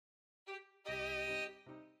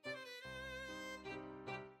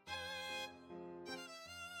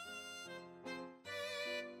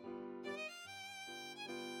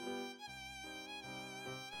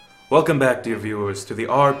Welcome back, dear viewers, to the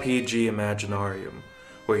RPG Imaginarium,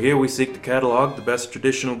 where here we seek to catalog the best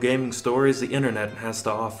traditional gaming stories the internet has to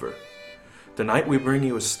offer. Tonight we bring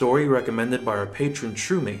you a story recommended by our patron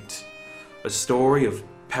Truemate, a story of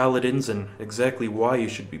paladins and exactly why you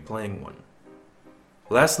should be playing one.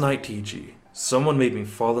 Last night, TG, someone made me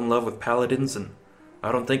fall in love with paladins, and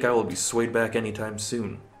I don't think I will be swayed back anytime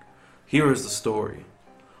soon. Here is the story.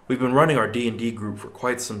 We've been running our D&D group for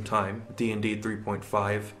quite some time, D&D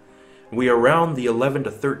 3.5, and we are around the 11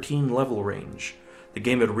 to 13 level range. The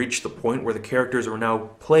game had reached the point where the characters were now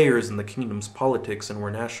players in the kingdom's politics and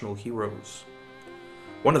were national heroes.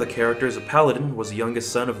 One of the characters, a paladin, was the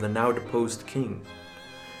youngest son of the now deposed king.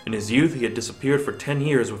 In his youth, he had disappeared for 10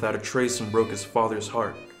 years without a trace and broke his father's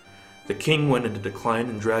heart. The king went into decline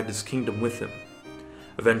and dragged his kingdom with him.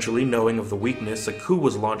 Eventually, knowing of the weakness, a coup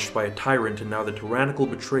was launched by a tyrant, and now the tyrannical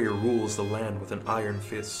betrayer rules the land with an iron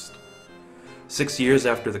fist. 6 years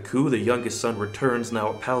after the coup, the youngest son returns, now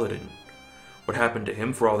a paladin. What happened to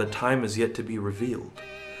him for all that time is yet to be revealed.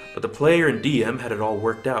 But the player and DM had it all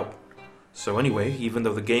worked out. So anyway, even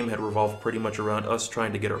though the game had revolved pretty much around us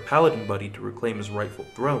trying to get our paladin buddy to reclaim his rightful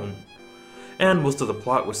throne, and most of the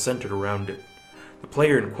plot was centered around it, the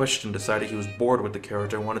player in question decided he was bored with the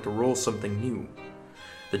character and wanted to roll something new.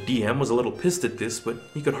 The DM was a little pissed at this, but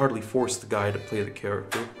he could hardly force the guy to play the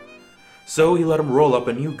character. So he let him roll up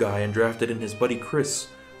a new guy and drafted in his buddy Chris,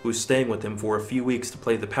 who was staying with him for a few weeks to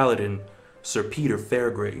play the paladin, Sir Peter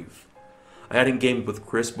Fairgrave. I hadn't gamed with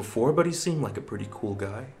Chris before, but he seemed like a pretty cool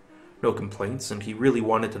guy. No complaints, and he really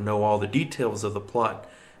wanted to know all the details of the plot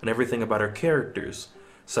and everything about our characters,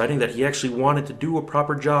 citing that he actually wanted to do a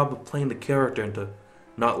proper job of playing the character and to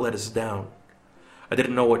not let us down. I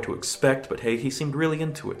didn't know what to expect, but hey, he seemed really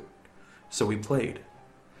into it. So we played.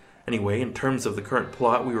 Anyway, in terms of the current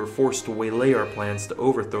plot, we were forced to waylay our plans to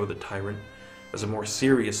overthrow the tyrant, as a more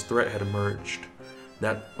serious threat had emerged,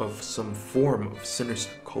 that of some form of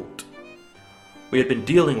sinister cult. We had been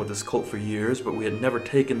dealing with this cult for years, but we had never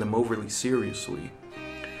taken them overly seriously.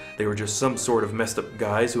 They were just some sort of messed up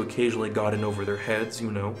guys who occasionally got in over their heads,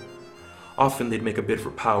 you know. Often they'd make a bid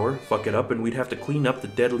for power, fuck it up, and we'd have to clean up the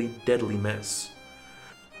deadly mess.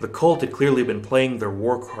 The cult had clearly been playing their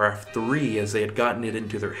Warcraft 3 as they had gotten it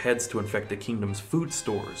into their heads to infect the kingdom's food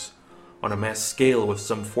stores, on a mass scale with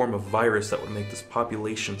some form of virus that would make this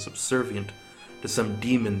population subservient to some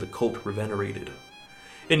demon the cult venerated.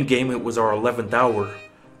 In-game, it was our 11th hour.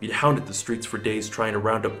 We'd hounded the streets for days trying to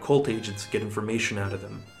round up cult agents and get information out of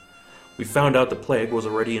them. We found out the plague was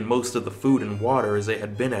already in most of the food and water as they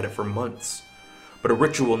had been at it for months, but a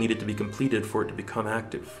ritual needed to be completed for it to become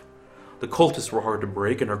active. The cultists were hard to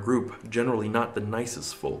break, and our group, generally not the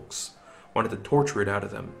nicest folks, wanted to torture it out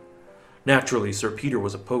of them. Naturally, Sir Peter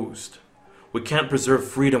was opposed. We can't preserve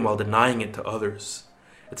freedom while denying it to others.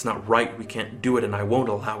 It's not right, we can't do it, and I won't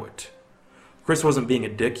allow it. Chris wasn't being a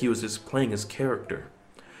dick, he was just playing his character.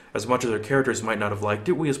 As much as our characters might not have liked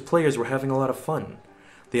it, we as players were having a lot of fun.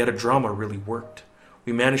 The added drama really worked.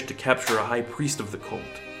 We managed to capture a high priest of the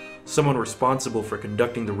cult, someone responsible for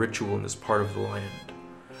conducting the ritual in this part of the land.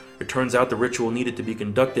 It turns out the ritual needed to be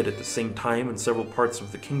conducted at the same time in several parts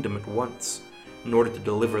of the kingdom at once, in order to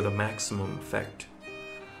deliver the maximum effect.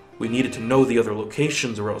 We needed to know the other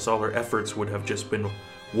locations, or else all our efforts would have just been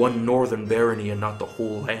one northern barony and not the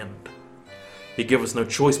whole land. He gave us no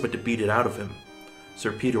choice but to beat it out of him.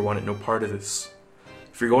 Sir Peter wanted no part of this.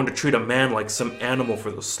 If you're going to treat a man like some animal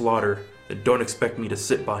for the slaughter, then don't expect me to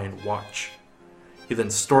sit by and watch. He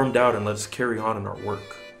then stormed out and let us carry on in our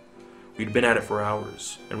work. We'd been at it for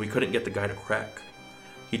hours, and we couldn't get the guy to crack.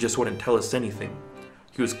 He just wouldn't tell us anything.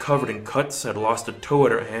 He was covered in cuts, had lost a toe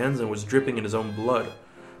at our hands, and was dripping in his own blood,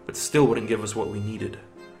 but still wouldn't give us what we needed.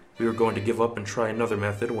 We were going to give up and try another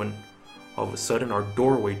method when, all of a sudden, our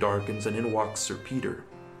doorway darkens and in walks Sir Peter.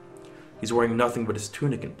 He's wearing nothing but his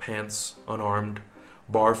tunic and pants, unarmed,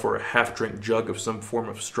 bar for a half-drink jug of some form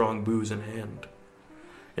of strong booze in hand,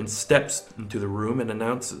 and steps into the room and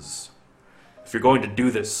announces, "If you're going to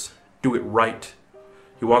do this, do it right."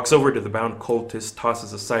 He walks over to the bound cultist,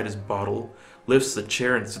 tosses aside his bottle, lifts the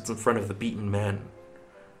chair and sits in front of the beaten man.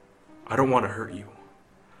 "I don't want to hurt you.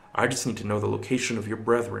 I just need to know the location of your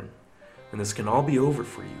brethren, and this can all be over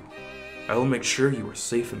for you. I will make sure you are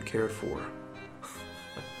safe and cared for."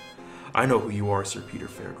 "I know who you are, Sir Peter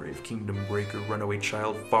Fairgrave, kingdom breaker, runaway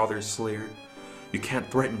child, father's slayer. You can't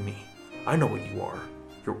threaten me. I know what you are.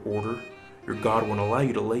 Your order, your God won't allow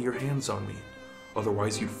you to lay your hands on me.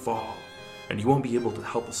 Otherwise you'd fall, and you won't be able to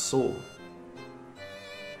help a soul.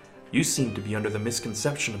 You seem to be under the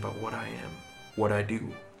misconception about what I am, what I do.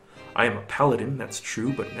 I am a paladin, that's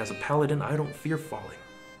true, but as a paladin I don't fear falling.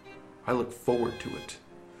 I look forward to it.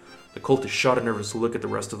 The cultist shot a nervous look at the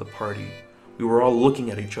rest of the party. We were all looking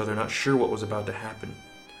at each other, not sure what was about to happen.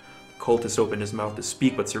 The cultist opened his mouth to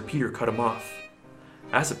speak, but Sir Peter cut him off.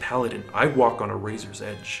 As a paladin, I walk on a razor's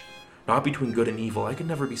edge. Not between good and evil, I could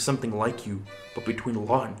never be something like you, but between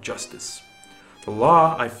law and justice. The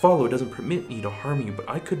law I follow doesn't permit me to harm you, but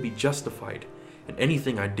I could be justified in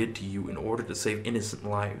anything I did to you in order to save innocent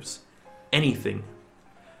lives. Anything.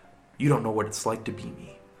 You don't know what it's like to be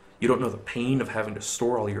me. You don't know the pain of having to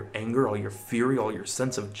store all your anger, all your fury, all your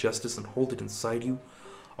sense of justice and hold it inside you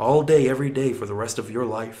all day, every day for the rest of your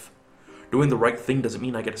life. Doing the right thing doesn't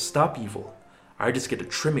mean I get to stop evil. I just get to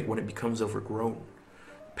trim it when it becomes overgrown.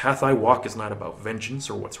 The path I walk is not about vengeance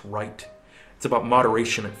or what's right. It's about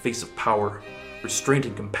moderation in face of power, restraint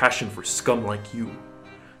and compassion for scum like you.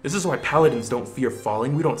 This is why paladins don't fear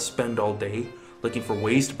falling. We don't spend all day looking for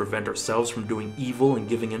ways to prevent ourselves from doing evil and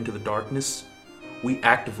giving in to the darkness. We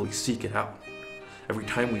actively seek it out. Every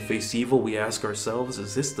time we face evil, we ask ourselves,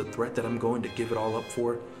 is this the threat that I'm going to give it all up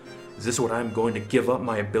for? Is this what I'm going to give up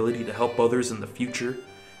my ability to help others in the future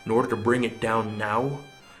in order to bring it down now?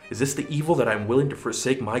 Is this the evil that I'm willing to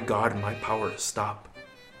forsake my God and my power to stop?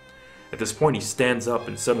 At this point, he stands up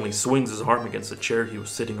and suddenly swings his arm against the chair he was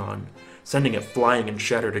sitting on, sending it flying and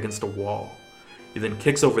shattered against a wall. He then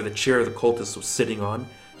kicks over the chair the cultist was sitting on.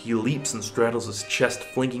 He leaps and straddles his chest,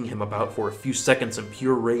 flinging him about for a few seconds in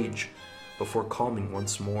pure rage, before calming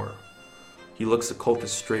once more. He looks the cultist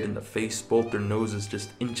straight in the face, both their noses just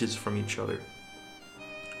inches from each other.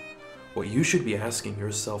 What you should be asking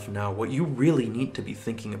yourself now, what you really need to be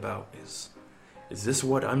thinking about is this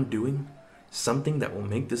what I'm doing something that will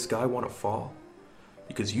make this guy want to fall?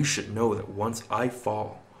 Because you should know that once I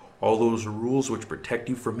fall, all those rules which protect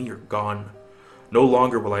you from me are gone. No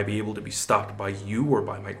longer will I be able to be stopped by you or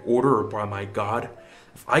by my order or by my God.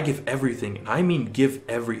 If I give everything, and I mean give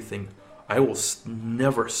everything, I will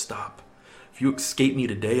never stop. If you escape me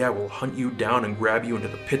today, I will hunt you down and grab you into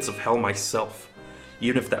the pits of hell myself.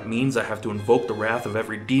 Even if that means I have to invoke the wrath of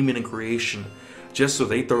every demon in creation, just so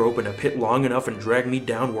they throw open a pit long enough and drag me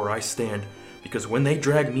down where I stand. Because when they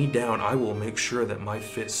drag me down, I will make sure that my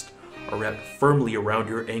fists are wrapped firmly around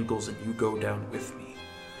your ankles and you go down with me.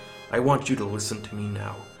 I want you to listen to me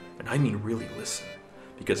now, and I mean really listen,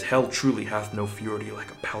 because hell truly hath no fury like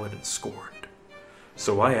a paladin scorned.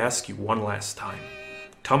 So I ask you one last time,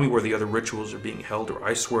 tell me where the other rituals are being held, or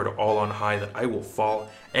I swear to all on high that I will fall,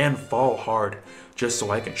 and fall hard, just so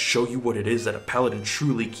I can show you what it is that a paladin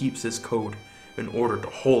truly keeps his code in order to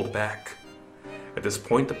hold back. At this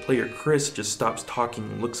point, the player Chris just stops talking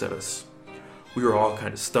and looks at us. We were all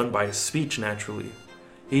kind of stunned by his speech, naturally.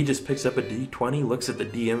 He just picks up a D20, looks at the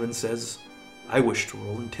DM and says, I wish to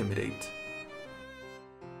roll Intimidate.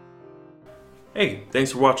 Hey,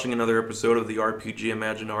 thanks for watching another episode of the RPG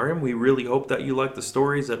Imaginarium. We really hope that you like the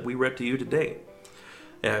stories that we read to you today.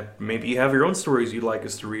 Maybe you have your own stories you'd like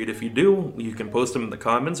us to read. If you do, you can post them in the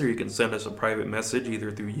comments, or you can send us a private message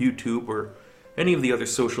either through YouTube or any of the other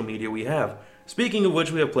social media we have. Speaking of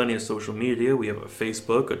which, we have plenty of social media. We have a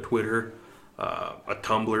Facebook, a Twitter, a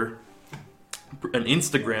Tumblr, an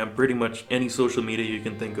Instagram, pretty much any social media you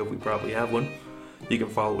can think of, we probably have one. You can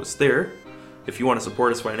follow us there. If you want to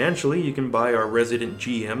support us financially, you can buy our resident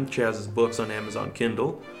GM, Chaz's books, on Amazon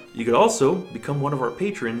Kindle. You could also become one of our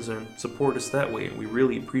patrons and support us that way, and we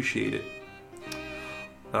really appreciate it.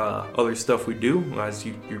 Other stuff we do, as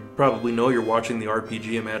you probably know, you're watching the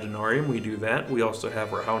RPG Imaginarium, we do that. We also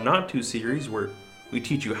have our How Not To series, where we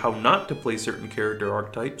teach you how not to play certain character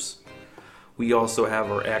archetypes. We also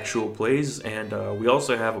have our actual plays, and we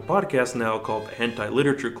also have a podcast now called the Hentai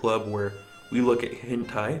Literature Club, where we look at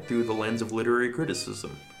hentai through the lens of literary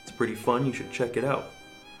criticism. It's pretty fun, you should check it out.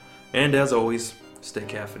 And as always, stay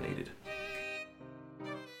caffeinated.